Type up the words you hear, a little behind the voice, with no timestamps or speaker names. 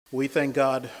We thank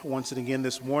God once again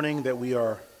this morning that we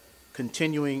are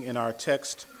continuing in our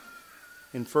text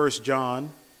in 1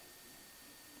 John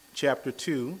chapter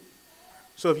 2.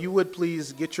 So if you would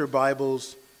please get your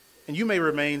Bibles, and you may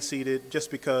remain seated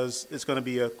just because it's going to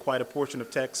be quite a portion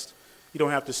of text. You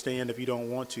don't have to stand if you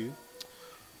don't want to.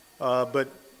 But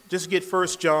just get 1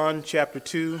 John chapter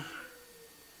 2.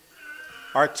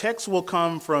 Our text will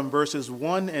come from verses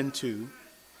 1 and 2.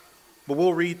 But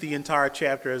we'll read the entire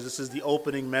chapter as this is the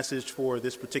opening message for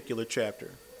this particular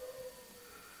chapter.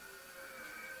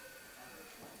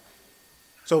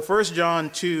 So 1 John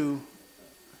 2,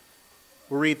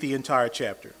 we'll read the entire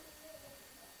chapter.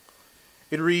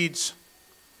 It reads,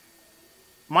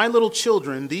 "My little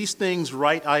children, these things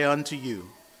write I unto you,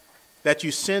 that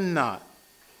you sin not.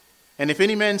 And if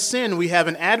any man sin, we have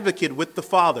an advocate with the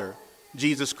Father,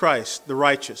 Jesus Christ, the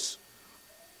righteous.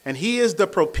 And he is the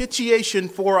propitiation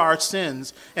for our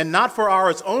sins, and not for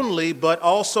ours only, but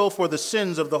also for the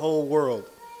sins of the whole world.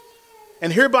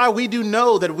 And hereby we do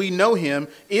know that we know him,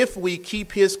 if we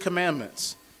keep his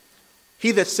commandments.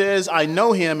 He that says, I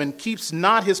know him, and keeps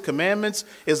not his commandments,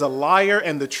 is a liar,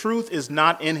 and the truth is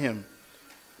not in him.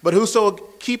 But whoso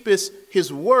keepeth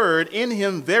his word, in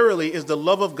him verily is the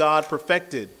love of God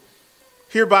perfected.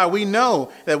 Hereby we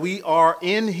know that we are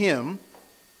in him.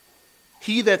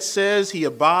 He that says he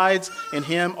abides in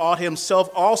him ought himself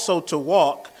also to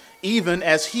walk, even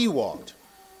as he walked.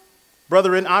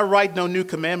 Brethren, I write no new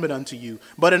commandment unto you,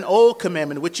 but an old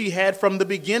commandment which ye had from the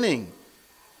beginning.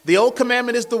 The old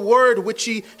commandment is the word which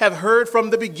ye have heard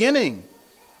from the beginning.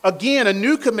 Again, a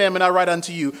new commandment I write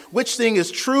unto you, which thing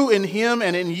is true in him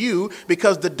and in you,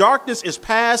 because the darkness is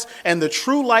past and the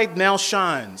true light now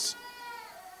shines.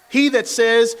 He that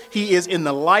says he is in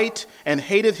the light and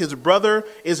hateth his brother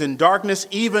is in darkness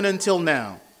even until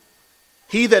now.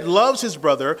 He that loves his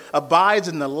brother abides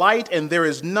in the light, and there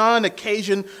is none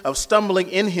occasion of stumbling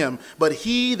in him. But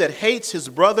he that hates his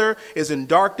brother is in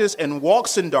darkness and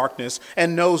walks in darkness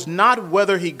and knows not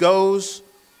whither he goes,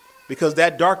 because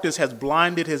that darkness has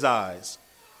blinded his eyes.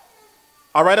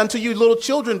 I write unto you, little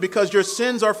children, because your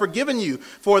sins are forgiven you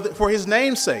for his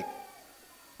name's sake.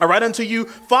 I write unto you,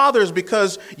 fathers,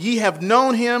 because ye have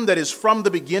known him that is from the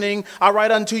beginning. I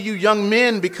write unto you, young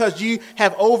men, because ye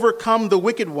have overcome the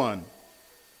wicked one.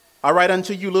 I write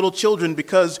unto you, little children,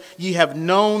 because ye have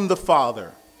known the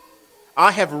Father.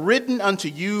 I have written unto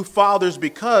you, fathers,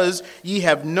 because ye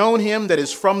have known him that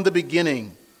is from the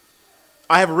beginning.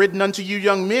 I have written unto you,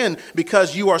 young men,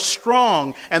 because you are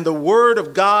strong, and the word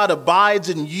of God abides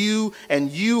in you, and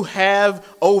you have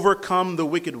overcome the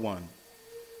wicked one.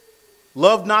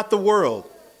 Love not the world,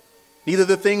 neither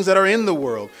the things that are in the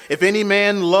world. If any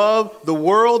man love the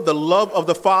world, the love of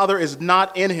the Father is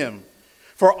not in him.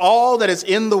 For all that is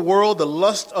in the world, the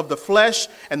lust of the flesh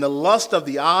and the lust of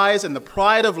the eyes and the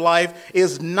pride of life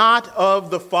is not of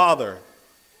the Father,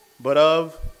 but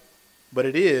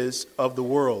it is of the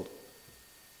world.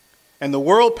 And the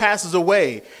world passes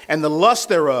away, and the lust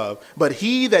thereof, but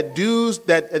he that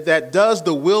does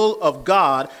the will of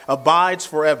God abides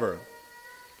forever.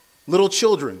 Little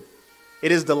children,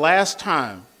 it is the last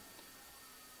time.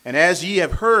 And as ye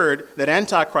have heard that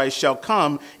Antichrist shall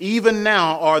come, even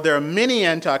now are there many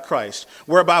Antichrists,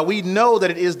 whereby we know that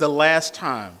it is the last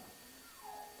time.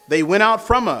 They went out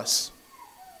from us,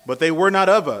 but they were not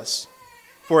of us.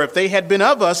 For if they had been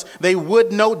of us, they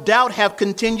would no doubt have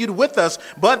continued with us.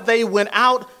 But they went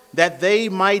out that they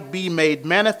might be made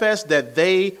manifest that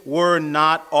they were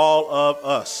not all of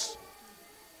us.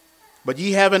 But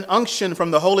ye have an unction from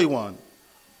the Holy One,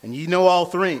 and ye know all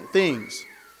things.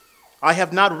 I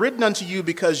have not written unto you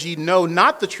because ye know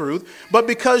not the truth, but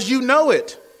because you know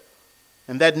it,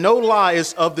 and that no lie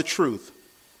is of the truth.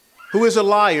 Who is a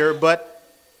liar but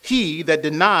he that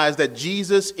denies that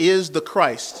Jesus is the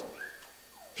Christ?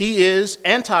 He is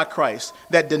Antichrist,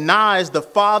 that denies the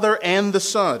Father and the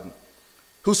Son.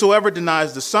 Whosoever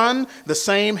denies the Son, the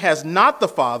same has not the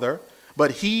Father, but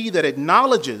he that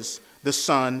acknowledges the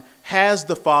Son has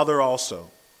the Father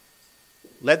also.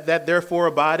 Let that therefore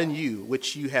abide in you,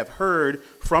 which you have heard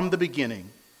from the beginning.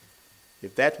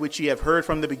 If that which ye have heard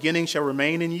from the beginning shall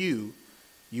remain in you,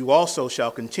 you also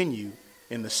shall continue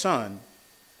in the Son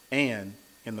and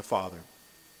in the Father.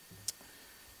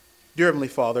 Dear Heavenly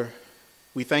Father,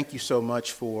 we thank you so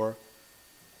much for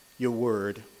your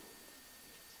word.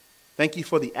 Thank you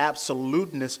for the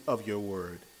absoluteness of your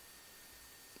word.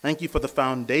 Thank you for the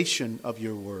foundation of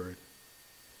your word.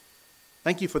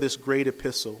 Thank you for this great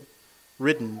epistle,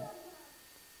 written,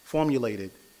 formulated,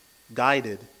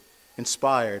 guided,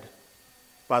 inspired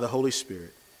by the Holy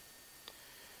Spirit.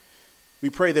 We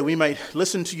pray that we might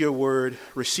listen to your word,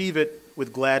 receive it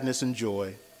with gladness and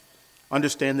joy,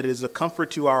 understand that it is a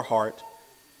comfort to our heart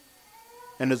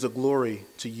and is a glory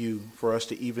to you for us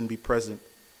to even be present.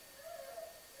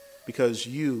 Because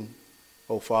you,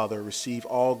 O Father, receive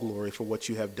all glory for what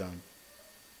you have done.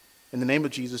 In the name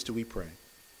of Jesus do we pray.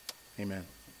 Amen.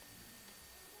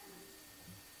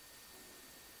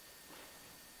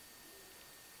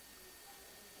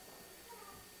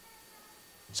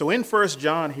 So in 1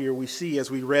 John here, we see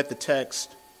as we read the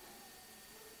text,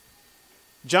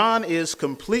 John is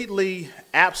completely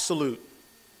absolute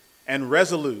and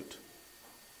resolute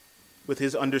with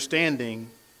his understanding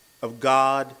of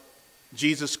God,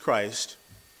 Jesus Christ,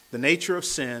 the nature of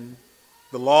sin,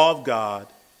 the law of God,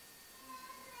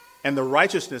 and the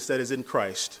righteousness that is in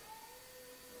Christ.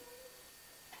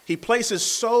 He places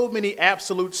so many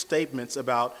absolute statements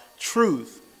about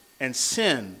truth and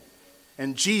sin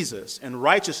and Jesus and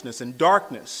righteousness and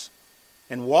darkness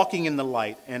and walking in the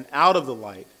light and out of the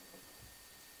light,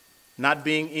 not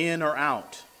being in or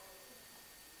out.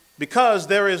 Because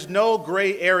there is no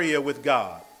gray area with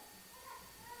God.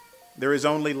 There is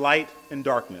only light and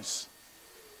darkness.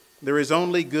 There is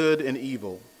only good and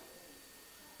evil.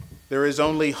 There is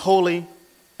only holy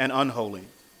and unholy.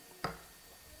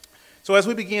 So as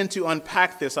we begin to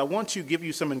unpack this, I want to give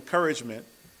you some encouragement,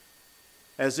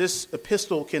 as this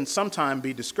epistle can sometimes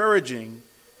be discouraging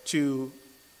to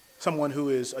someone who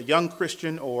is a young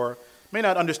Christian or may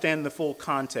not understand the full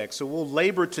context. So we'll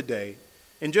labor today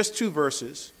in just 2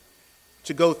 verses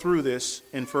to go through this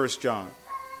in 1 John.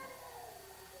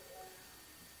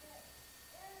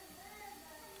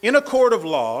 In a court of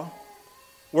law,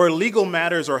 where legal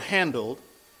matters are handled,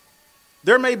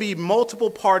 there may be multiple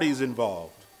parties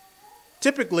involved.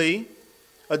 Typically,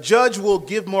 a judge will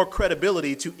give more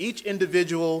credibility to each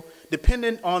individual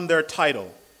dependent on their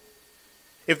title.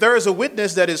 If there is a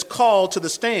witness that is called to the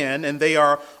stand and they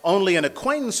are only an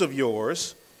acquaintance of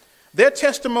yours, their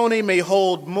testimony may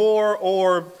hold more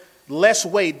or less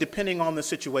weight depending on the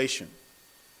situation.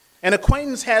 An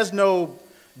acquaintance has no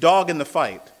dog in the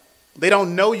fight. They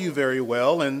don't know you very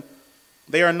well, and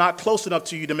they are not close enough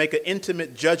to you to make an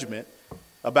intimate judgment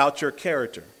about your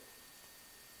character.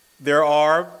 There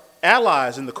are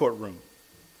allies in the courtroom,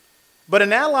 but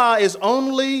an ally is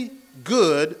only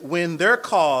good when their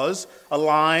cause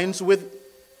aligns with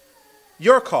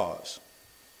your cause.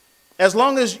 As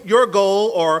long as your goal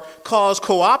or cause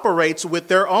cooperates with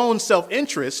their own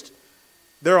self-interest,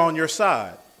 they're on your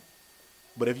side.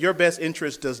 But if your best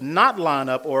interest does not line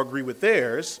up or agree with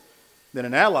theirs, then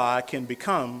an ally can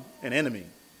become an enemy.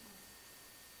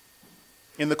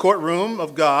 In the courtroom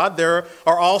of God, there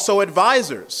are also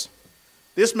advisors.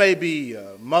 This may be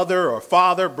a mother or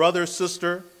father, brother,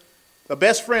 sister, a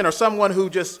best friend, or someone who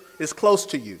just is close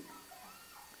to you.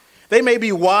 They may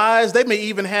be wise. They may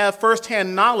even have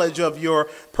firsthand knowledge of your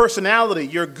personality,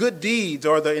 your good deeds,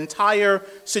 or the entire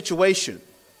situation.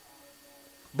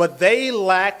 But they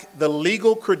lack the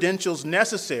legal credentials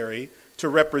necessary to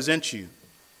represent you.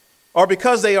 Or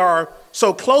because they are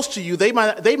so close to you, they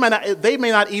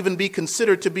may not even be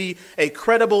considered to be a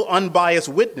credible, unbiased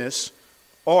witness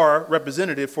or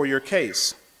representative for your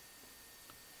case.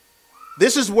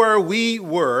 This is where we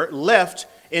were left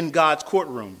in God's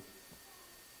courtroom,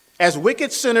 as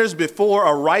wicked sinners before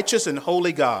a righteous and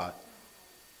holy God.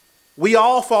 We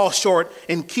all fall short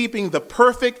in keeping the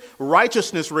perfect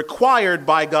righteousness required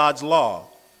by God's law.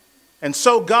 And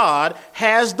so God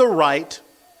has the right,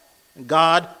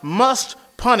 God must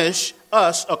punish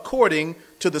us according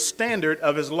to the standard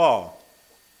of his law.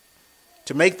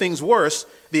 To make things worse,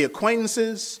 the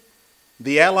acquaintances,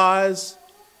 the allies,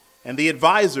 and the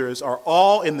advisors are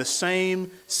all in the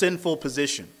same sinful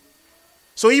position.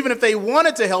 So even if they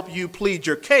wanted to help you plead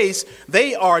your case,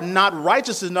 they are not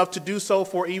righteous enough to do so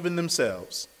for even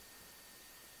themselves.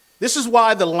 This is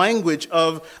why the language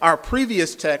of our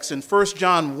previous text in 1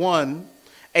 John 1,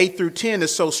 8 through 10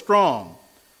 is so strong,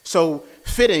 so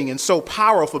fitting, and so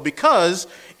powerful. Because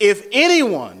if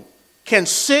anyone can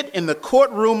sit in the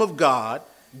courtroom of God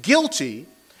guilty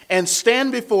and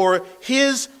stand before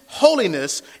his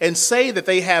holiness and say that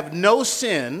they have no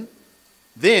sin,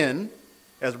 then,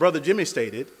 as Brother Jimmy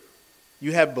stated,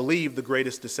 you have believed the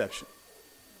greatest deception.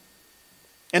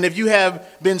 And if you have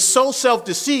been so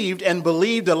self-deceived and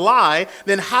believed a lie,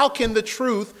 then how can the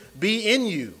truth be in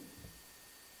you?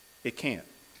 It can't.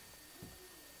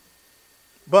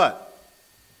 But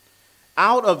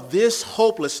out of this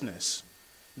hopelessness,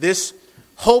 this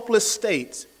hopeless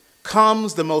state,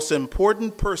 comes the most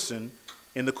important person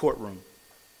in the courtroom.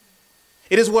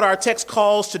 It is what our text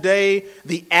calls today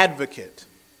the advocate.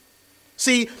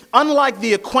 See, unlike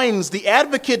the acquaintance, the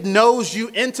advocate knows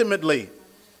you intimately.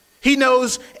 He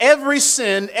knows every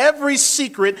sin, every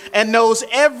secret, and knows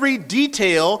every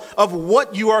detail of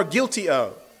what you are guilty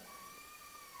of.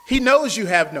 He knows you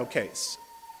have no case.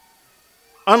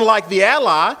 Unlike the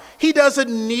ally, he doesn't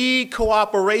need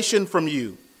cooperation from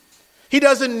you. He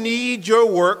doesn't need your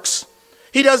works.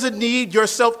 He doesn't need your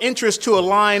self-interest to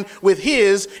align with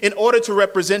his in order to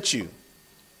represent you.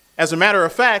 As a matter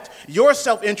of fact, your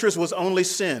self-interest was only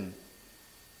sin,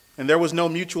 and there was no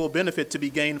mutual benefit to be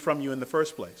gained from you in the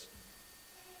first place.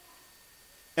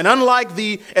 And unlike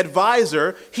the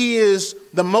advisor, he is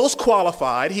the most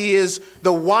qualified, he is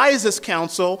the wisest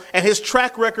counsel, and his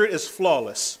track record is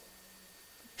flawless.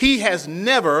 He has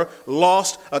never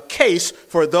lost a case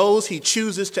for those he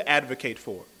chooses to advocate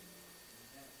for.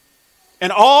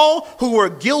 And all who were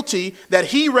guilty that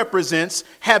he represents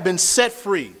have been set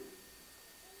free.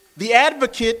 The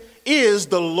advocate is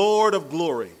the Lord of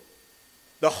glory,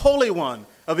 the Holy One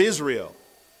of Israel,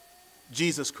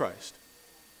 Jesus Christ.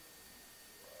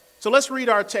 So let's read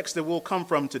our text that we'll come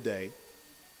from today.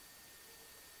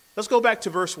 Let's go back to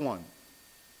verse 1.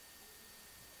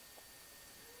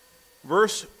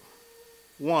 Verse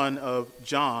 1 of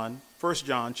John, 1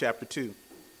 John chapter 2.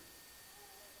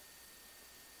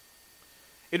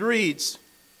 It reads,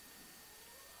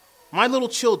 "My little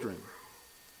children,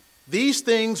 these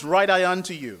things write I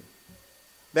unto you,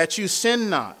 that you sin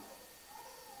not.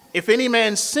 If any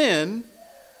man sin,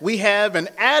 we have an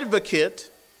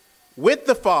advocate with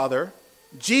the Father,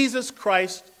 Jesus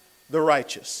Christ the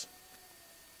righteous."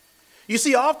 You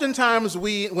see, oftentimes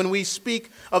when we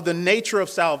speak of the nature of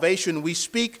salvation, we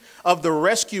speak of the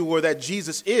rescuer that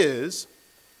Jesus is,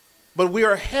 but we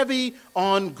are heavy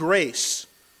on grace.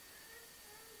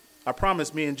 I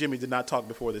promise me and Jimmy did not talk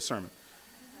before this sermon.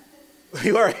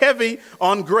 We are heavy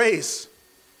on grace,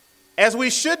 as we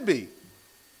should be.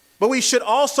 But we should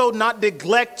also not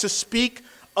neglect to speak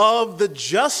of the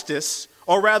justice,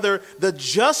 or rather the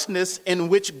justness in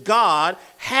which God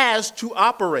has to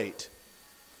operate.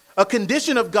 A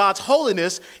condition of God's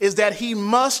holiness is that he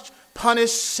must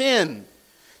punish sin.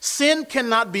 Sin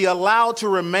cannot be allowed to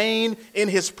remain in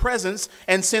his presence,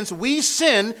 and since we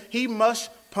sin, he must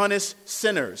punish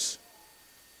sinners.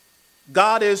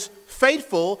 God is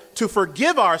faithful to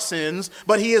forgive our sins,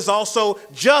 but he is also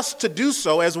just to do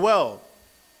so as well.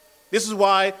 This is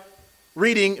why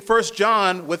reading 1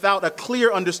 John without a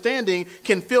clear understanding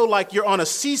can feel like you're on a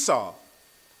seesaw.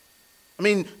 I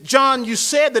mean, John, you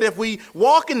said that if we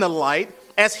walk in the light,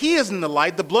 as he is in the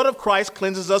light, the blood of Christ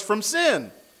cleanses us from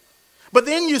sin. But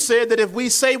then you said that if we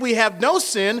say we have no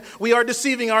sin, we are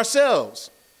deceiving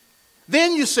ourselves.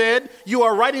 Then you said you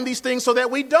are writing these things so that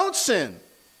we don't sin.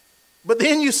 But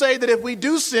then you say that if we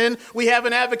do sin, we have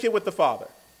an advocate with the Father.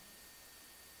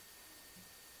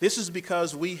 This is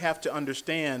because we have to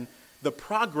understand the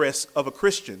progress of a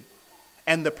Christian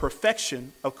and the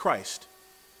perfection of Christ.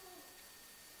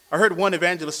 I heard one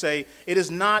evangelist say, it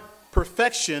is not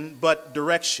perfection, but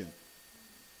direction.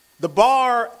 The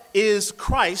bar is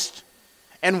Christ,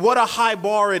 and what a high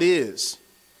bar it is.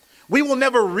 We will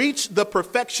never reach the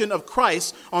perfection of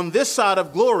Christ on this side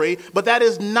of glory, but that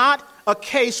is not a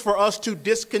case for us to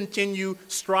discontinue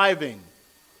striving.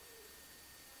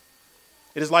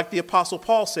 It is like the Apostle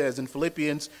Paul says in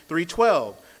Philippians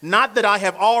 3:12. Not that I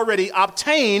have already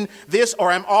obtained this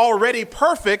or am already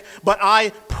perfect, but I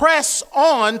press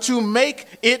on to make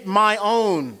it my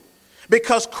own,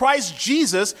 because Christ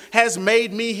Jesus has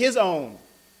made me his own.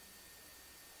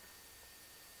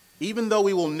 Even though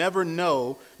we will never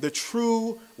know the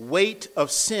true weight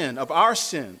of sin, of our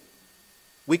sin,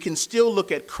 we can still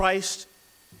look at Christ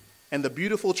and the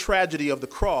beautiful tragedy of the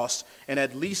cross and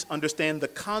at least understand the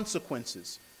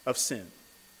consequences of sin.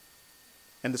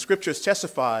 And the scriptures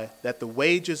testify that the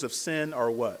wages of sin are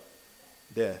what?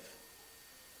 Death.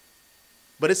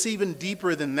 But it's even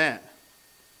deeper than that.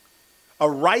 A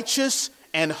righteous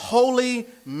and holy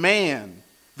man,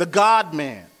 the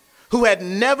God-man, who had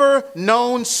never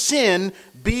known sin,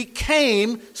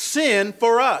 became sin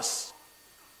for us.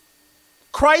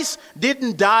 Christ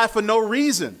didn't die for no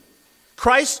reason.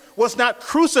 Christ was not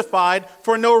crucified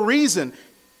for no reason.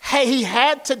 He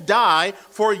had to die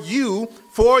for you,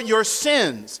 for your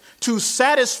sins, to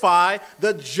satisfy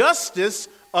the justice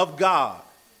of God.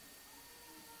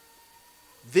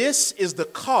 This is the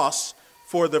cost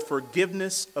for the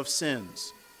forgiveness of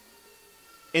sins.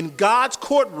 In God's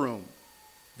courtroom,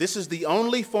 this is the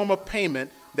only form of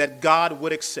payment that God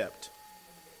would accept,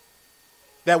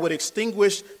 that would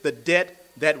extinguish the debt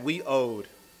that we owed.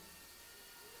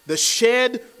 The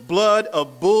shed blood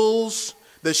of bulls,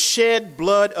 the shed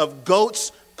blood of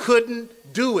goats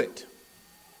couldn't do it.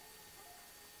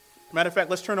 Matter of fact,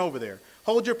 let's turn over there.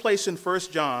 Hold your place in 1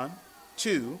 John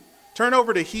 2, Turn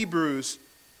over to Hebrews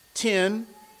 10,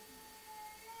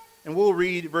 and we'll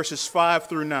read verses 5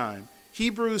 through 9.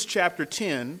 Hebrews chapter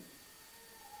 10,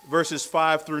 verses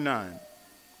 5 through 9.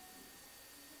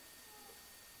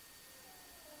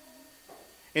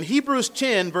 In Hebrews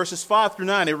 10, verses 5 through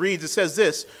 9, it says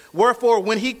this: "Wherefore,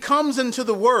 when he comes into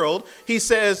the world, he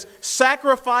says,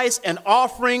 sacrifice and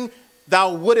offering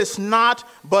thou wouldest not,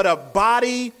 but a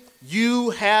body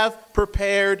you have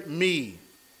prepared me.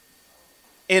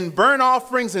 In burnt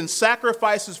offerings and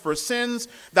sacrifices for sins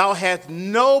thou hadst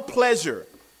no pleasure.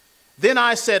 Then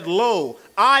I said, Lo,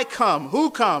 I come."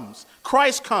 Who comes?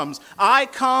 Christ comes. "I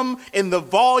come, in the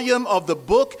volume of the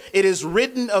book it is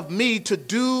written of me, to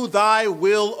do thy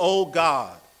will, O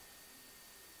God."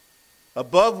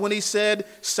 Above, when he said,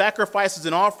 "Sacrifices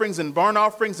and offerings and burnt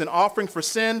offerings and offering for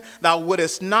sin thou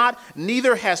wouldest not,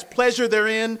 neither hast pleasure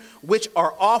therein, which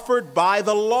are offered by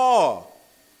the law.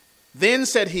 Then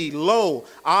said he, Lo,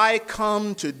 I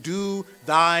come to do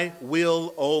thy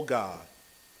will, O God."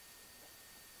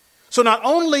 So not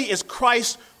only is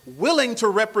Christ willing to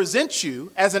represent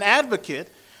you as an advocate,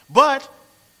 but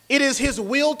it is his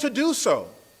will to do so.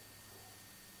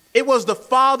 It was the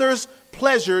Father's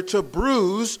pleasure to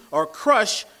bruise or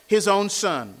crush his own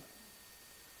Son.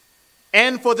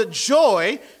 And for the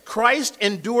joy, Christ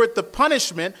endured the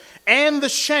punishment and the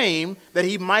shame that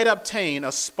he might obtain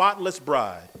a spotless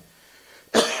bride,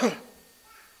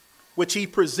 which he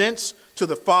presents to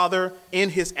the Father in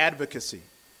his advocacy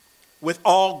with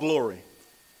all glory.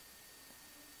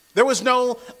 There was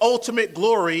no ultimate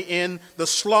glory in the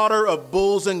slaughter of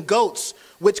bulls and goats,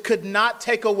 which could not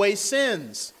take away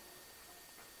sins.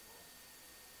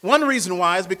 One reason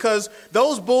why is because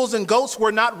those bulls and goats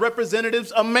were not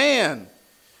representatives of man.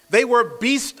 They were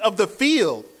beasts of the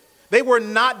field. They were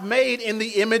not made in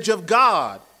the image of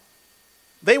God.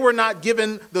 They were not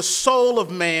given the soul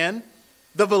of man,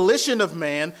 the volition of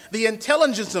man, the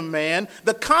intelligence of man,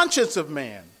 the conscience of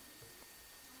man.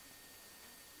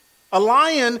 A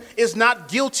lion is not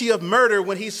guilty of murder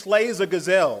when he slays a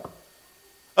gazelle.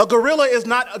 A gorilla is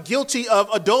not guilty of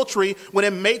adultery when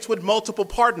it mates with multiple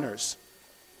partners.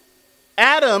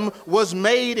 Adam was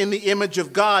made in the image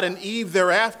of God, and Eve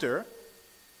thereafter,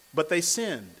 but they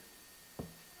sinned.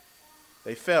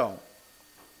 They fell.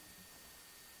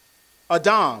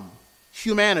 Adam,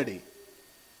 humanity.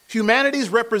 Humanity's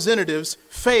representatives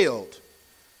failed,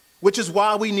 which is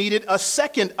why we needed a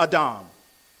second Adam.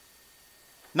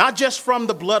 Not just from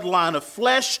the bloodline of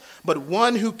flesh, but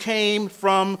one who came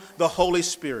from the Holy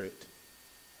Spirit.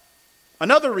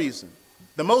 Another reason,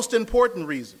 the most important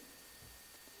reason,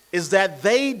 is that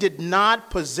they did not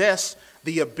possess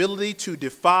the ability to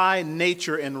defy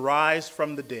nature and rise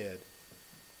from the dead.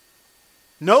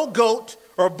 No goat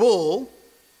or bull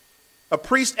a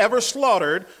priest ever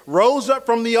slaughtered rose up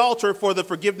from the altar for the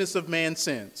forgiveness of man's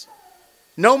sins.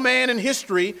 No man in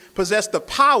history possessed the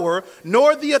power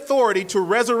nor the authority to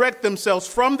resurrect themselves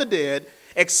from the dead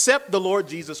except the Lord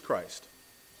Jesus Christ.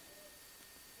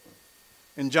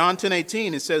 In John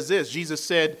 10:18, it says this: Jesus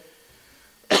said,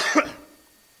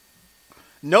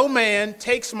 "No man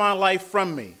takes my life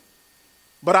from me,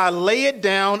 but I lay it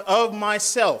down of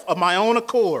myself, of my own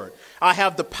accord. I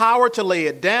have the power to lay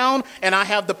it down, and I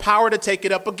have the power to take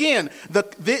it up again.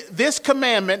 This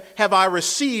commandment have I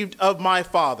received of my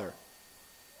Father."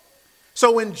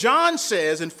 So when John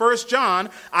says in 1 John,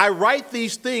 "I write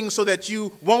these things so that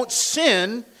you won't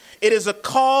sin," it is a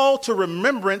call to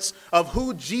remembrance of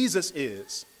who Jesus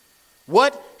is,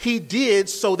 what he did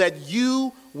so that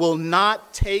you will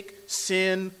not take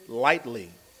sin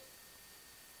lightly.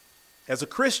 As a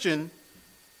Christian,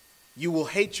 you will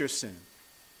hate your sin.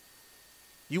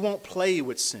 You won't play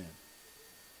with sin.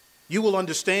 You will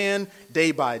understand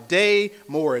day by day,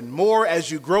 more and more, as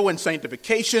you grow in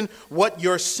sanctification, what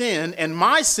your sin and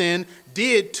my sin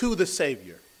did to the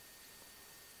Savior.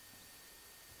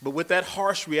 But with that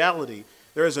harsh reality,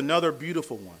 there is another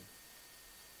beautiful one.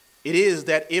 It is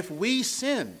that if we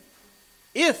sin,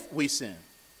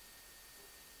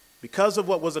 because of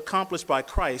what was accomplished by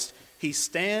Christ, he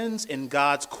stands in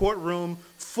God's courtroom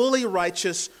fully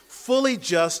righteous, fully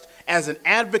just, as an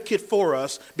advocate for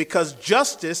us, because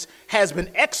justice has been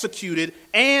executed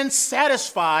and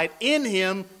satisfied in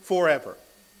him forever.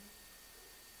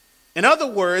 In other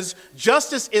words,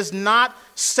 justice is not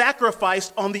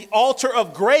sacrificed on the altar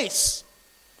of grace,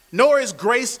 nor is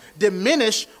grace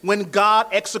diminished when God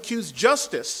executes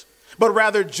justice, but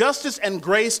rather justice and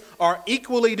grace are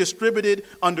equally distributed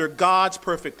under God's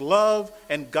perfect love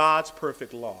and God's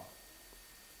perfect law.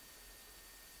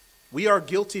 We are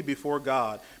guilty before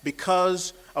God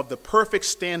because of the perfect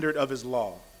standard of his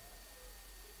law,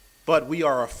 but we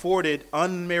are afforded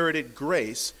unmerited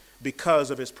grace because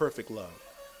of his perfect love.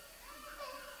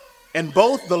 And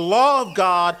both the law of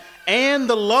God and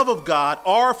the love of God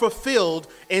are fulfilled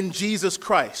in Jesus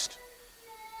Christ.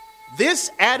 This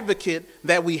advocate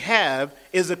that we have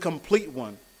is a complete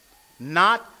one,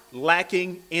 not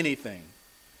lacking anything.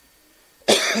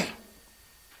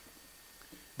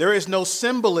 There is no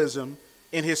symbolism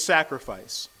in his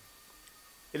sacrifice.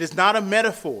 It is not a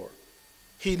metaphor.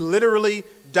 He literally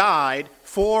died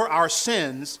for our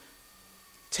sins,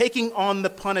 taking on the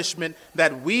punishment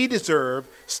that we deserve,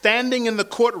 standing in the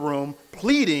courtroom,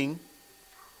 pleading,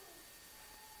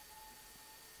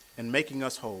 and making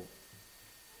us whole.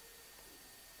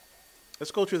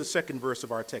 Let's go to the second verse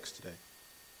of our text today.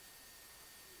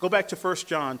 Go back to 1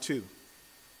 John 2.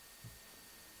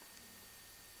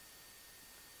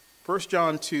 1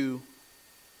 John 2,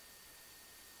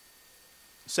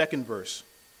 second verse.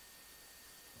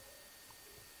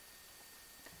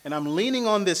 And I'm leaning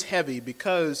on this heavy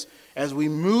because as we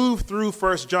move through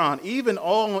 1 John, even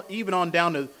on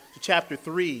down to chapter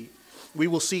 3, we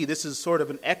will see this is sort of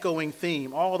an echoing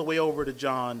theme all the way over to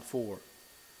John 4.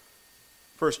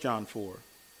 1 John 4.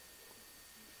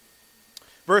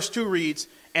 Verse 2 reads,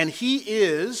 "And he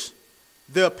is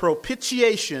the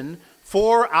propitiation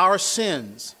for our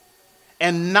sins,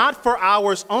 and not for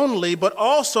ours only, but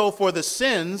also for the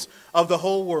sins of the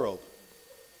whole world."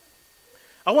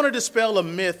 I want to dispel a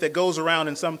myth that goes around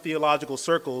in some theological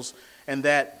circles, and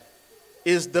that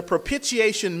is the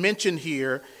propitiation mentioned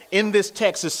here in this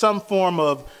text is some form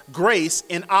of grace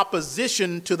in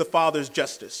opposition to the Father's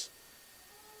justice.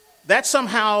 That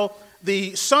somehow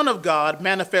the Son of God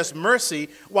manifests mercy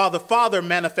while the Father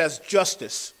manifests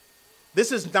justice.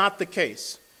 This is not the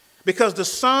case, because the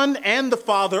Son and the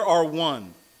Father are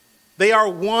one. They are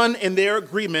one in their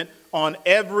agreement on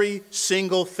every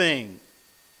single thing.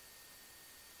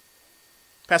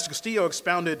 Pastor Castillo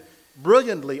expounded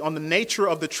brilliantly on the nature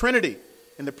of the Trinity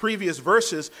in the previous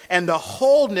verses and the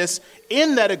wholeness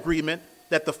in that agreement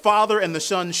that the Father and the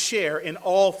Son share in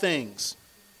all things.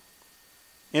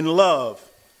 In love,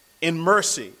 in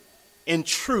mercy, in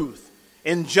truth,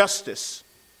 in justice,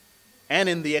 and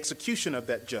in the execution of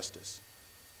that justice.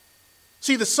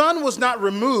 See, the Son was not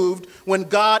removed when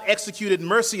God executed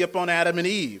mercy upon Adam and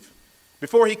Eve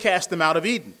before he cast them out of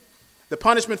Eden. The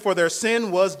punishment for their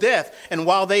sin was death, and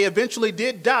while they eventually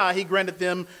did die, he granted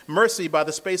them mercy by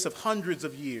the space of hundreds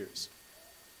of years.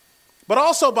 But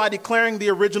also by declaring the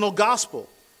original gospel,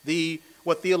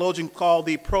 what theologians call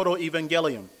the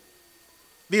proto-evangelium.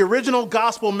 The original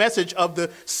gospel message of the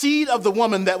seed of the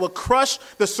woman that will crush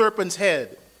the serpent's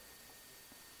head.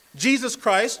 Jesus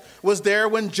Christ was there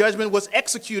when judgment was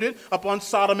executed upon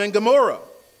Sodom and Gomorrah,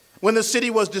 when the city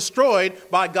was destroyed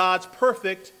by God's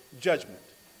perfect judgment.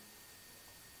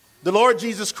 The Lord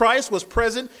Jesus Christ was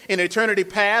present in eternity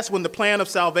past when the plan of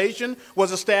salvation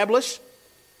was established.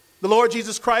 The Lord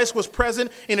Jesus Christ was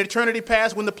present in eternity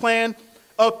past when the plan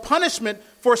of punishment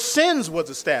for sins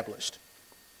was established.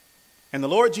 And the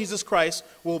Lord Jesus Christ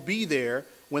will be there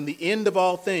when the end of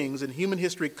all things in human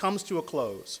history comes to a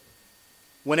close,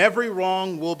 when every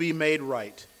wrong will be made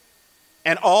right,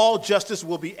 and all justice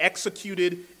will be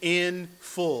executed in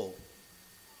full,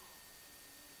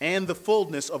 and the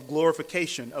fullness of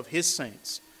glorification of his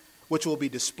saints, which will be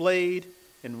displayed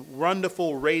in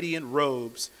wonderful radiant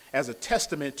robes as a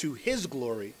testament to his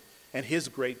glory and his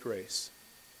great grace.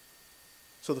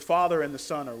 So the Father and the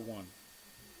Son are one.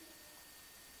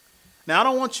 Now, I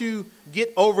don't want you to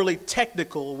get overly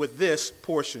technical with this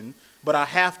portion, but I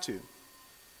have to.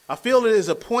 I feel it is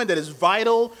a point that is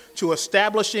vital to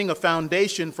establishing a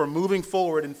foundation for moving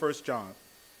forward in 1 John.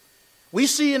 We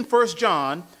see in 1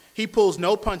 John, he pulls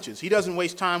no punches. He doesn't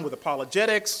waste time with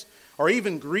apologetics or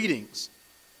even greetings.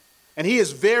 And he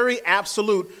is very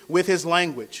absolute with his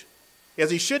language,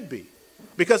 as he should be,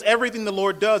 because everything the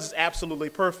Lord does is absolutely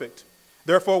perfect.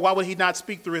 Therefore, why would he not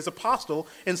speak through his apostle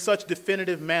in such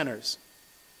definitive manners?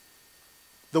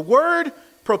 The word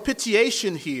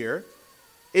propitiation here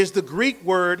is the Greek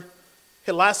word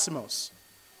hilasmos.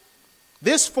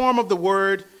 This form of the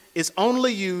word is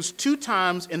only used 2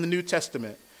 times in the New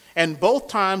Testament, and both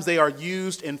times they are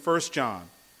used in 1 John.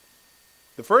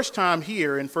 The first time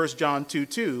here in 1 John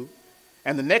 2:2,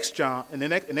 and the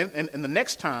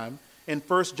next time in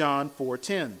 1 John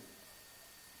 4:10.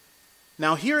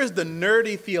 Now here is the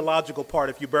nerdy theological part,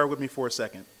 if you bear with me for a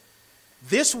second.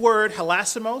 This word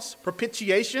hilasmos,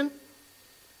 propitiation,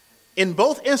 in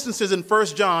both instances in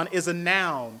 1 John is a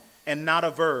noun and not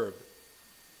a verb.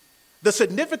 The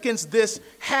significance this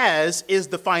has is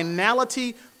the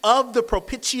finality of the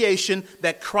propitiation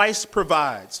that Christ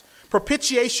provides.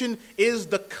 Propitiation is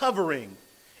the covering,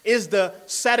 is the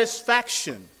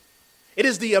satisfaction, It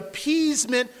is the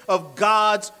appeasement of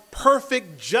God's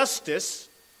perfect justice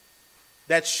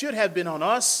that should have been on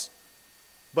us,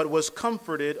 but was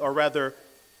comforted, or rather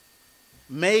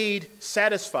made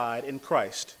satisfied in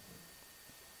Christ.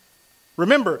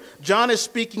 Remember, John is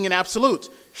speaking in absolutes.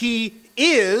 He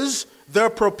is the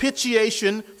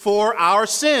propitiation for our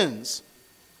sins.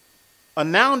 A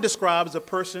noun describes a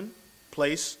person,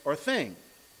 place, or thing.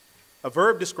 A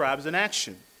verb describes an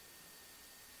action.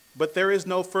 But there is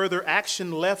no further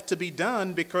action left to be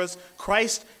done because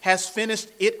Christ has finished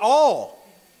it all.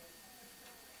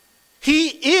 He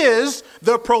is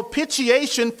the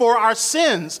propitiation for our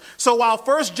sins. So while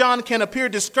 1 John can appear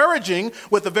discouraging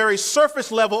with a very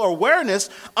surface level awareness,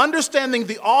 understanding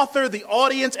the author, the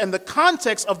audience, and the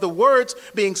context of the words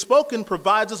being spoken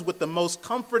provides us with the most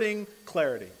comforting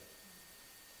clarity.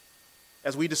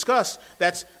 As we discussed,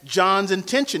 that's John's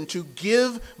intention, to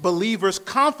give believers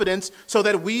confidence so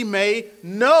that we may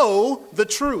know the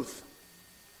truth.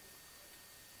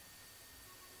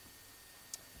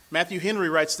 Matthew Henry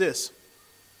writes this,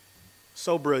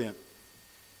 so brilliant.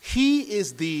 He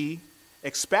is the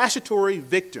expiatory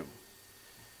victim,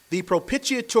 the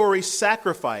propitiatory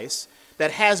sacrifice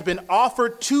that has been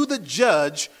offered to the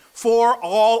judge for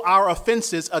all our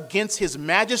offenses against his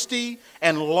majesty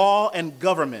and law and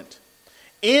government.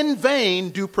 In vain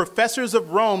do professors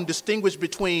of Rome distinguish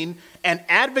between an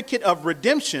advocate of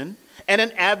redemption and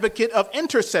an advocate of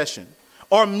intercession,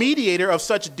 or mediator of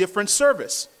such different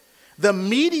service. The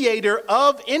mediator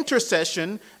of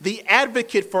intercession, the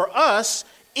advocate for us,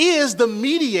 is the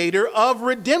mediator of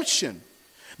redemption,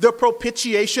 the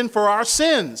propitiation for our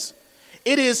sins.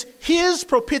 It is his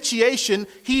propitiation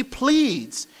he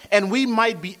pleads, and we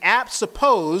might be apt to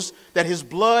suppose that his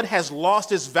blood has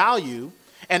lost its value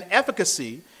and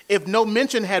efficacy if no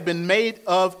mention had been made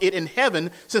of it in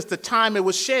heaven since the time it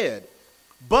was shed.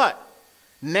 But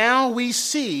now we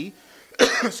see,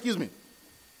 excuse me,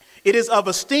 it is of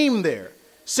esteem there,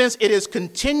 since it is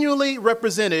continually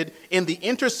represented in the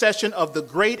intercession of the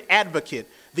great advocate,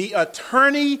 the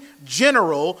attorney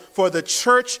general for the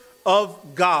church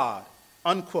of God.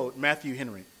 Unquote, Matthew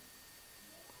Henry.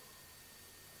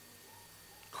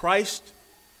 Christ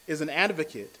is an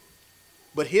advocate,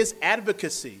 but his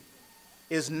advocacy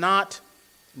is not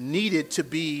needed to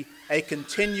be a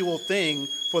continual thing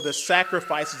for the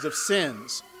sacrifices of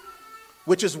sins,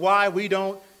 which is why we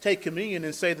don't take communion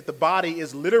and say that the body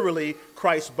is literally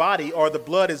Christ's body or the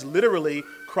blood is literally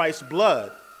Christ's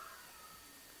blood.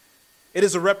 It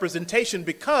is a representation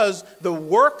because the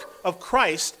work of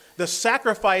Christ, the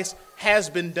sacrifice, has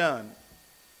been done.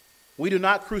 We do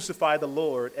not crucify the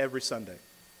Lord every Sunday.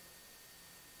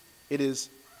 It is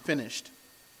finished.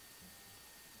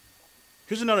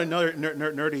 Here's another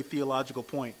nerdy theological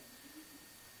point.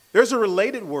 There's a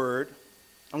related word.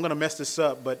 I'm going to mess this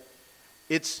up, but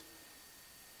it's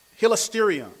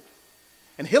hilasterion.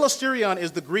 And hilasterion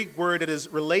is the Greek word that is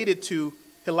related to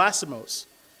hilasmos,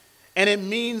 and it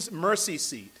means mercy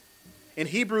seat. In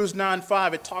Hebrews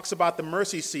 9:5, it talks about the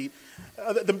mercy seat.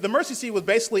 The mercy seat was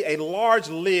basically a large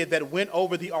lid that went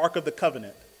over the Ark of the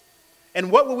Covenant. And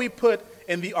what will we put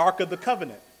in the Ark of the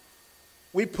Covenant?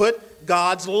 We put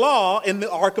God's law in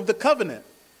the Ark of the Covenant.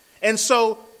 And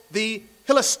so the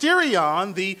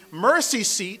hilasterion, the mercy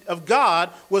seat of God,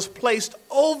 was placed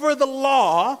over the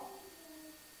law,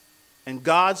 and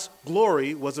God's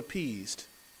glory was appeased.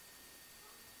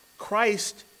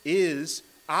 Christ is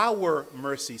our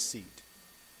mercy seat.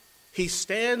 He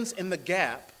stands in the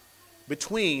gap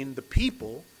between the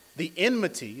people, the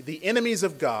enmity, the enemies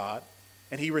of God,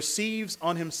 and he receives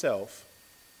on himself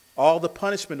all the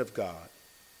punishment of God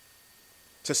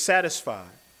to satisfy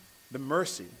the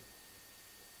mercy,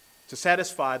 to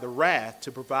satisfy the wrath,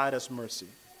 to provide us mercy.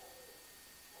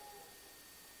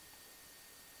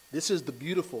 This is the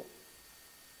beautiful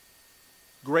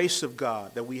grace of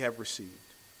God that we have received.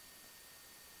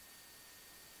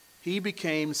 He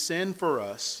became sin for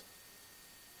us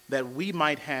that we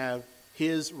might have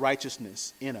his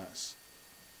righteousness in us.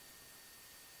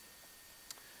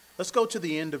 Let's go to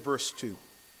the end of verse 2.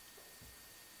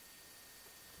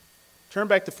 Turn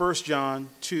back to 1 John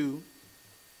 2,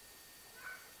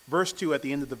 verse 2 at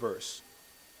the end of the verse.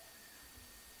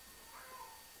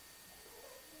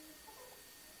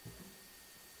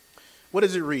 What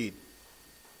does it read?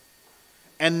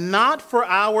 And not for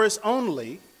ours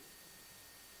only,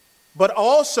 but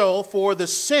also for the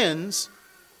sins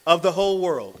of the whole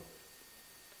world.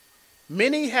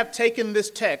 Many have taken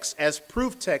this text as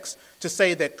proof text to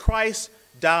say that Christ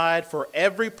died for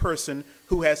every person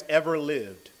who has ever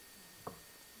lived.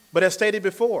 But as stated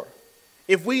before,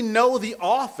 if we know the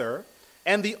author,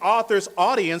 and the author's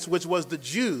audience, which was the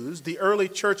Jews, the early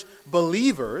church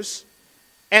believers,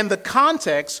 and the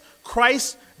context,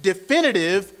 Christ's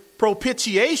definitive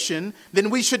propitiation, then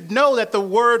we should know that the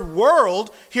word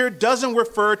world here doesn't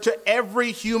refer to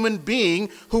every human being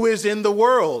who is in the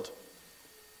world.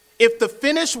 If the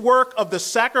finished work of the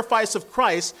sacrifice of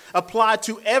Christ applied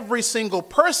to every single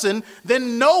person,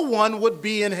 then no one would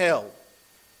be in hell.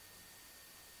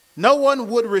 No one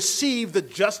would receive the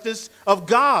justice of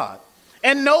God,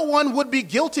 and no one would be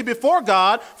guilty before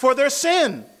God for their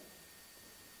sin.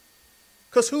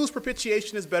 Because whose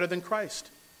propitiation is better than Christ?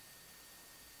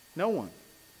 No one.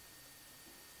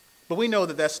 But we know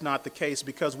that that's not the case,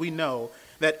 because we know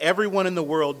that everyone in the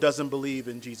world doesn't believe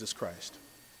in Jesus Christ.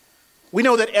 We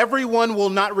know that everyone will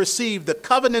not receive the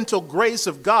covenantal grace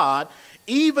of God,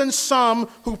 even some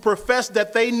who profess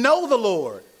that they know the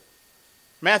Lord.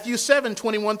 Matthew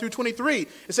 7:21-23.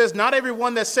 It says, "Not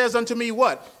everyone that says unto me,"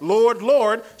 what? "Lord,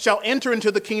 Lord," "shall enter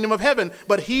into the kingdom of heaven,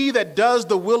 but he that does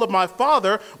the will of my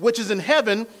Father which is in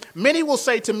heaven. Many will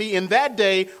say to me in that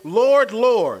day, Lord,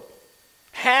 Lord,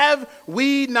 have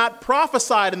we not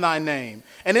prophesied in thy name?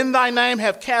 And in thy name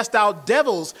have cast out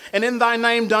devils, and in thy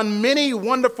name done many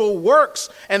wonderful works?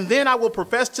 And then I will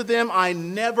profess to them, I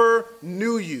never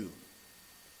knew you.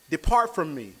 Depart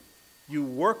from me, you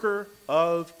worker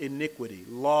of iniquity,"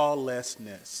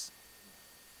 lawlessness.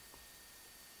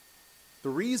 The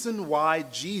reason why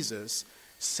Jesus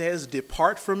says,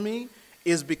 "Depart from me,"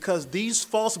 is because these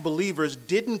false believers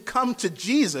didn't come to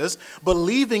Jesus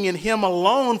believing in him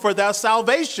alone for their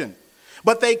salvation,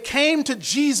 but they came to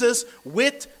Jesus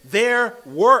with their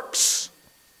works.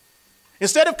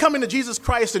 Instead of coming to Jesus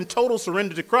Christ in total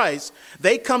surrender to Christ,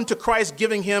 they come to Christ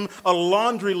giving him a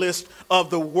laundry list of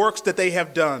the works that they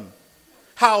have done.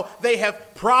 How they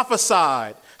have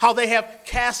prophesied, how they have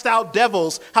cast out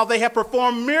devils, how they have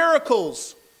performed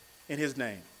miracles in his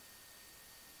name.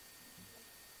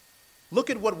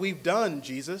 Look at what we've done,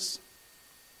 Jesus.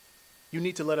 You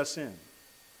need to let us in.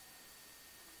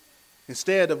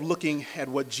 Instead of looking at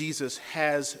what Jesus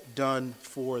has done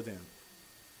for them.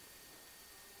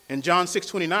 In John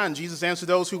 6:29, Jesus answered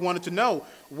those who wanted to know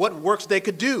what works they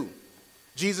could do.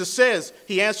 Jesus says,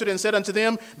 he answered and said unto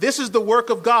them, "This is the work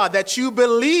of God, that you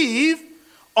believe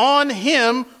on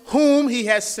him whom he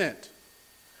has sent."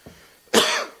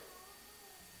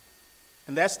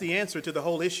 And that's the answer to the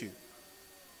whole issue.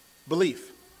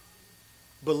 Belief.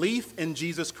 Belief in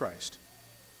Jesus Christ.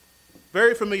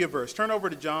 Very familiar verse. Turn over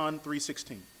to John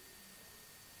 3:16.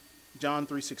 John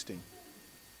 3:16.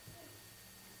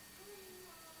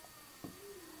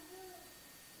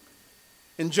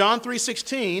 In John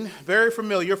 3:16, very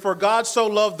familiar, "For God so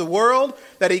loved the world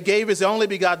that he gave his only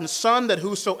begotten Son, that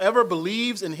whosoever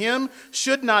believes in him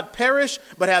should not perish,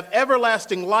 but have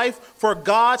everlasting life. For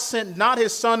God sent not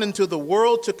his Son into the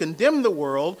world to condemn the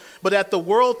world, but that the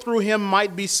world through him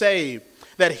might be saved.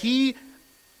 That he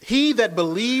that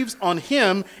believes on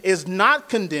him is not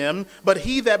condemned, but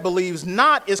he that believes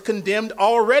not is condemned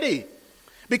already,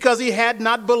 because he had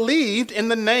not believed in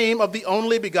the name of the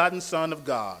only begotten Son of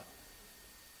God."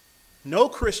 No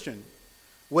Christian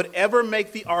would ever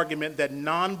make the argument that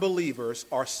non-believers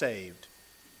are saved.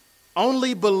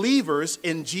 Only believers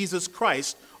in Jesus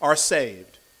Christ are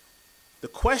saved. The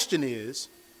question is,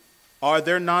 are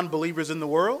there non-believers in the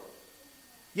world?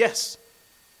 Yes.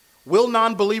 Will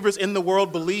non-believers in the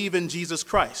world believe in Jesus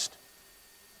Christ?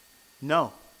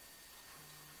 No.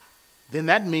 Then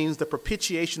that means the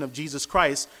propitiation of Jesus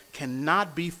Christ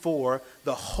cannot be for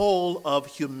the whole of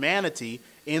humanity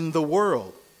in the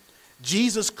world.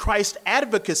 Jesus Christ's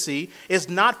advocacy is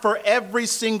not for every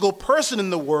single person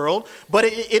in the world, but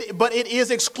it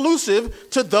is exclusive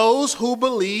to those who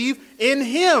believe in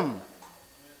him.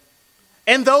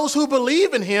 And those who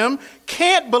believe in him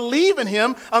can't believe in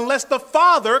him unless the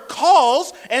Father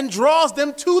calls and draws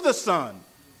them to the Son.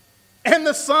 And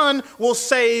the Son will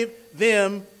save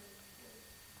them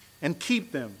and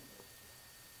keep them.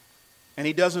 And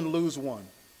he doesn't lose one.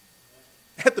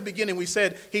 At the beginning, we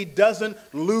said he doesn't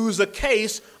lose a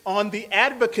case on the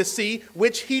advocacy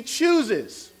which he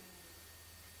chooses.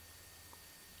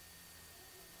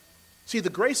 See,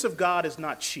 the grace of God is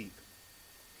not cheap.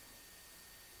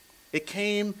 It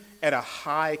came at a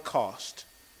high cost.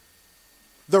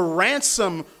 The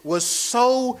ransom was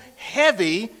so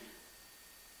heavy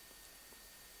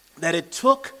that it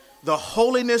took the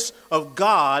holiness of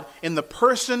God in the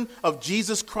person of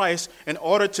Jesus Christ in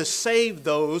order to save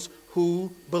those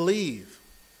who believe.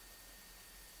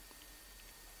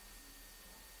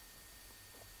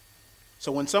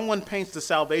 So when someone paints the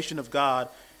salvation of God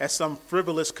as some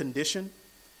frivolous condition,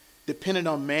 dependent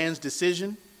on man's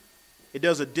decision, it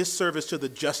does a disservice to the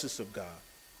justice of God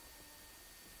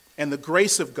and the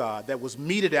grace of God that was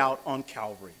meted out on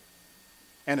Calvary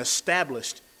and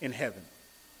established in heaven.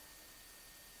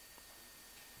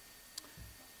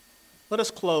 Let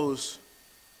us close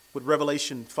with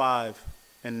Revelation 5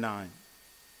 and 9.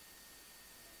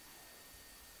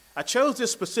 I chose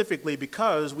this specifically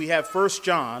because we have 1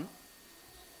 John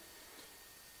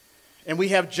and we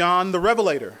have John the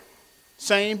Revelator,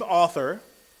 same author.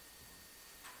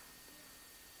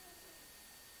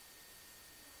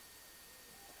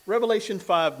 Revelation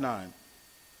 5:9.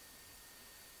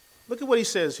 Look at what he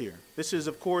says here. This is,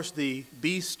 of course, the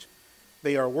beast.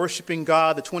 They are worshiping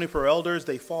God. The 24 elders,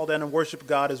 they fall down and worship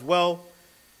God as well.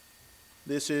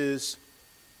 This is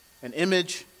an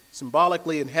image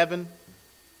symbolically in heaven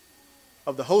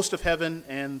of the host of heaven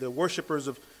and the worshipers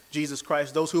of Jesus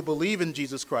Christ. Those who believe in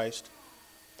Jesus Christ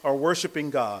are worshiping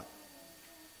God.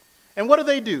 And what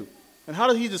do? And how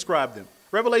does he describe them?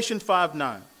 Revelation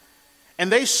 5:9.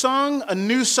 And they sung a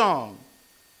new song,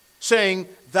 saying,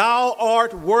 "Thou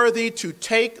art worthy to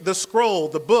take the scroll,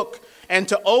 the book, and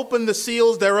to open the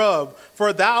seals thereof,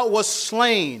 for thou wast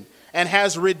slain, and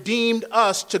hast redeemed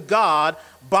us to God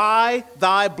by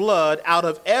thy blood out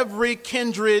of every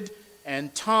kindred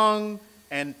and tongue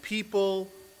and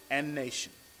people and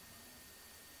nation."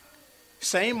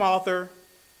 Same author,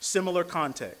 similar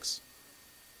context.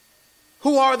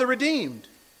 Who are the redeemed?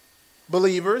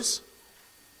 Believers.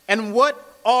 And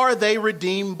what are they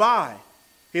redeemed by?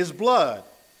 His blood.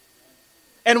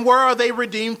 And where are they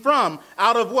redeemed from?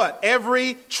 Out of what?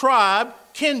 Every tribe,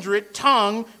 kindred,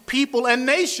 tongue, people, and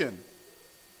nation.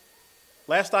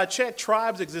 Last I checked,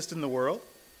 tribes exist in the world.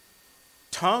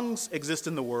 Tongues exist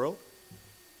in the world.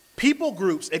 People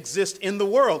groups exist in the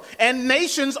world. And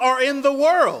nations are in the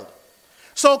world.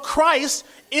 So Christ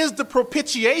is the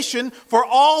propitiation for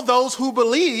all those who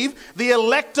believe, the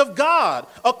elect of God,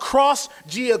 across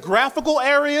geographical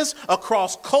areas,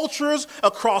 across cultures,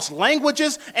 across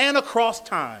languages, and across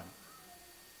time.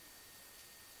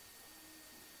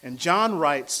 And John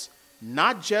writes,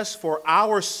 not just for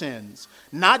our sins,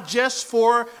 not just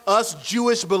for us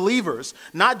Jewish believers,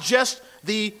 not just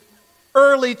the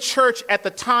early church at the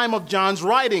time of John's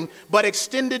writing, but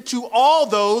extended to all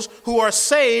those who are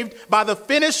saved by the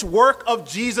finished work of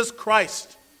Jesus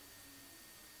Christ.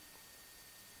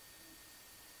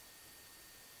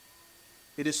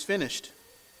 It is finished.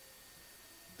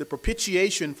 The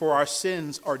propitiation for our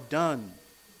sins are done.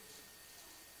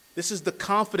 This is the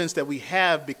confidence that we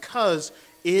have because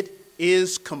it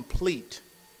is complete.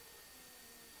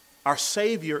 Our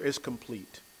Savior is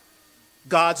complete.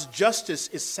 God's justice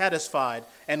is satisfied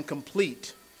and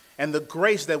complete. And the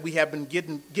grace that we have been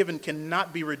given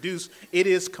cannot be reduced. It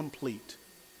is complete.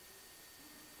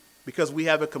 Because we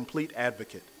have a complete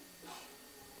advocate.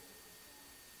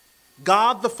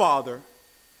 God the Father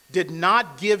did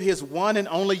not give his one and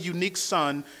only unique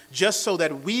Son just so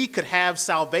that we could have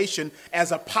salvation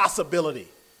as a possibility.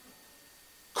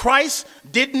 Christ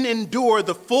didn't endure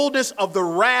the fullness of the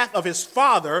wrath of his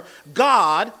Father,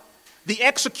 God, the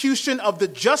execution of the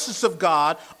justice of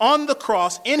God on the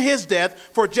cross in his death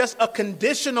for just a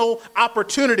conditional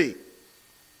opportunity.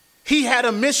 He had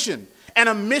a mission, and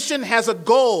a mission has a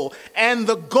goal, and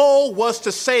the goal was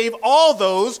to save all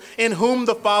those in whom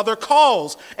the Father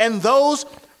calls, and those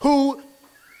who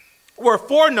were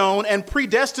foreknown and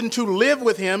predestined to live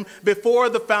with him before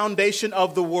the foundation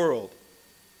of the world.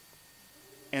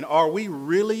 And are we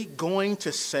really going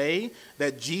to say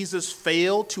that Jesus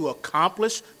failed to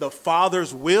accomplish the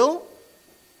Father's will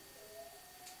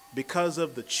because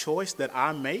of the choice that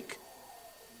I make?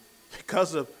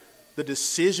 Because of the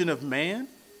decision of man?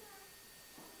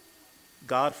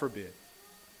 God forbid.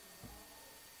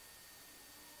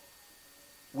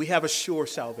 We have a sure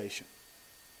salvation.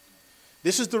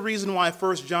 This is the reason why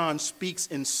 1 John speaks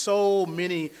in so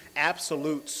many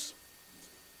absolutes.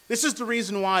 This is the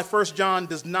reason why 1 John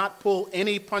does not pull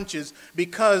any punches,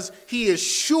 because he is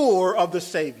sure of the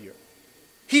Savior.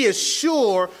 He is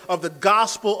sure of the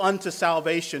gospel unto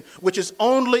salvation, which is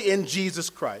only in Jesus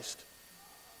Christ.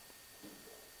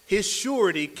 His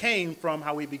surety came from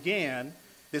how we began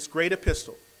this great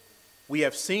epistle. We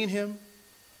have seen him,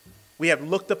 we have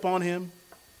looked upon him,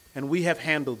 and we have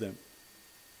handled him.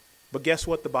 But guess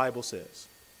what the Bible says?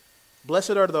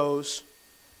 Blessed are those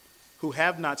who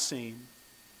have not seen,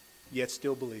 yet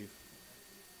still believe.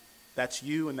 That's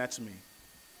you and that's me.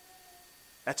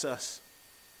 That's us.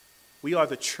 We are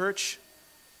the church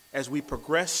as we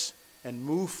progress and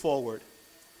move forward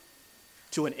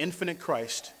to an infinite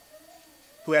Christ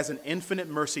who has an infinite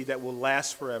mercy that will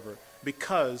last forever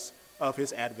because of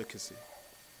his advocacy.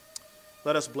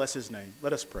 Let us bless his name.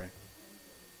 Let us pray.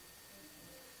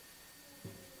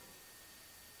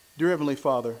 Dear Heavenly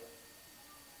Father,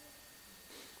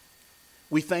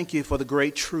 we thank you for the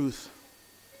great truth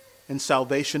and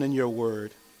salvation in your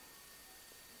word.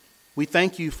 We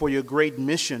thank you for your great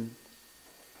mission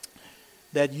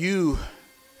that you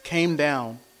came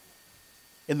down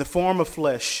in the form of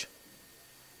flesh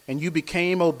and you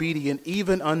became obedient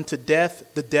even unto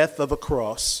death, the death of a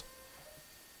cross.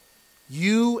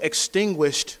 You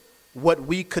extinguished what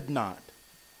we could not.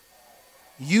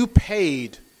 You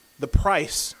paid the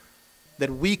price that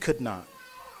we could not.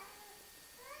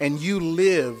 And you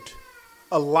lived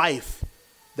a life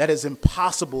that is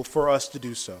impossible for us to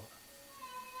do so.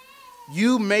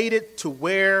 You made it to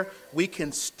where we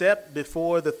can step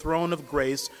before the throne of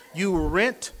grace. You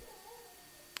rent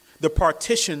the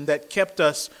partition that kept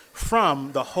us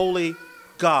from the holy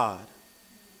God.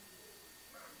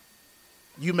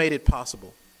 You made it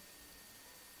possible.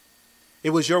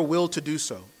 It was your will to do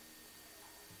so.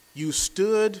 You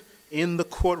stood in the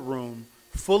courtroom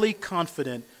fully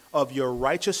confident of your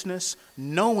righteousness,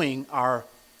 knowing our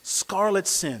scarlet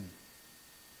sin.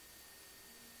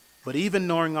 But even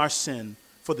knowing our sin,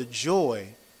 for the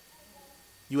joy,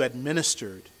 you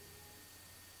administered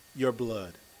your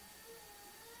blood.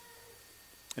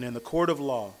 And in the court of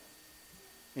law,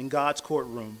 in God's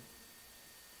courtroom,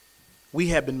 we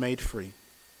have been made free.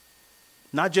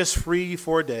 Not just free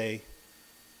for a day,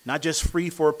 not just free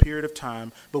for a period of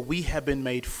time, but we have been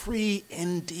made free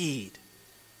indeed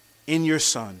in your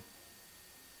Son.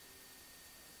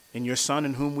 In your Son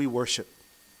in whom we worship.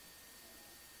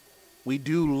 We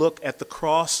do look at the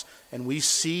cross and we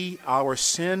see our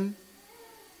sin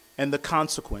and the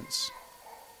consequence.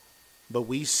 But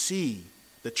we see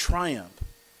the triumph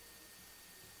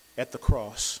at the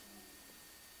cross.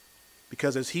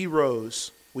 Because as he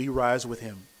rose, we rise with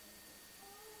him.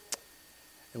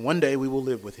 And one day we will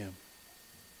live with him.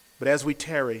 But as we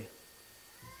tarry,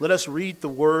 let us read the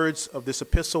words of this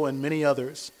epistle and many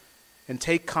others and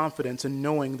take confidence in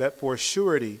knowing that for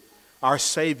surety our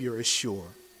Savior is sure.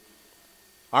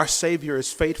 Our Savior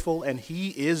is faithful and he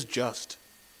is just.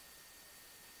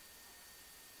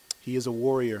 He is a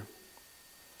warrior.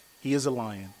 He is a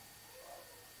lion.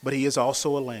 But he is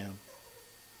also a lamb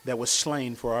that was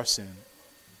slain for our sin.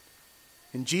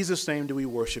 In Jesus' name do we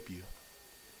worship you.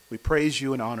 We praise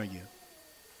you and honor you.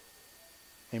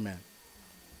 Amen.